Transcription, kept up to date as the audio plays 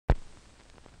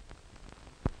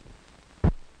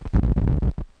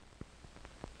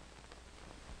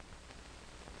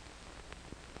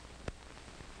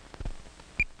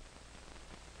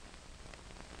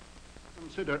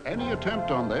Consider any attempt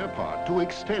on their part to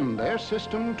extend their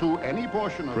system to any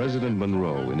portion of... President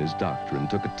Monroe, in his doctrine,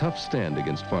 took a tough stand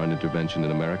against foreign intervention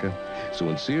in America. So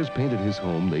when Sears painted his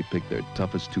home, they picked their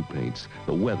toughest two paints,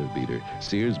 the Weather Beater,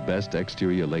 Sears' best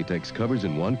exterior latex covers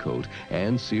in one coat,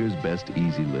 and Sears' best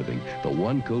Easy Living, the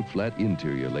one-coat flat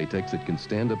interior latex that can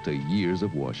stand up to years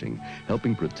of washing,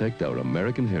 helping protect our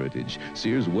American heritage.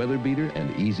 Sears' Weather Beater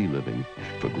and Easy Living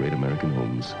for great American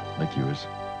homes like yours.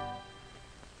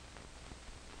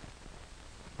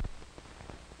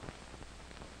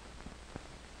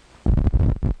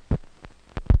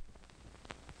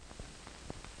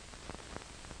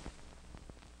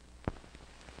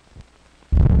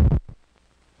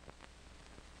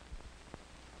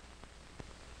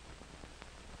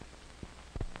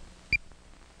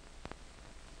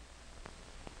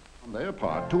 Their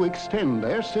part to extend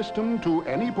their system to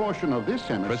any portion of this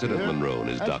hemisphere. President Monroe and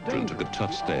his doctrine took a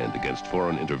tough stand against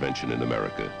foreign intervention in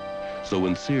America. So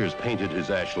when Sears painted his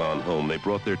Ashlon home, they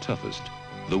brought their toughest,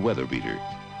 the Weather Beater.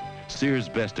 Sears'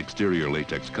 best exterior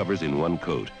latex covers in one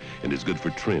coat and is good for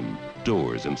trim,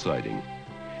 doors, and siding.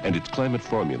 And it's climate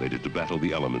formulated to battle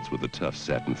the elements with a tough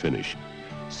satin finish.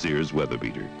 Sears Weather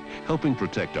Beater, helping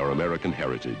protect our American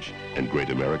heritage and great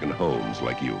American homes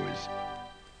like yours.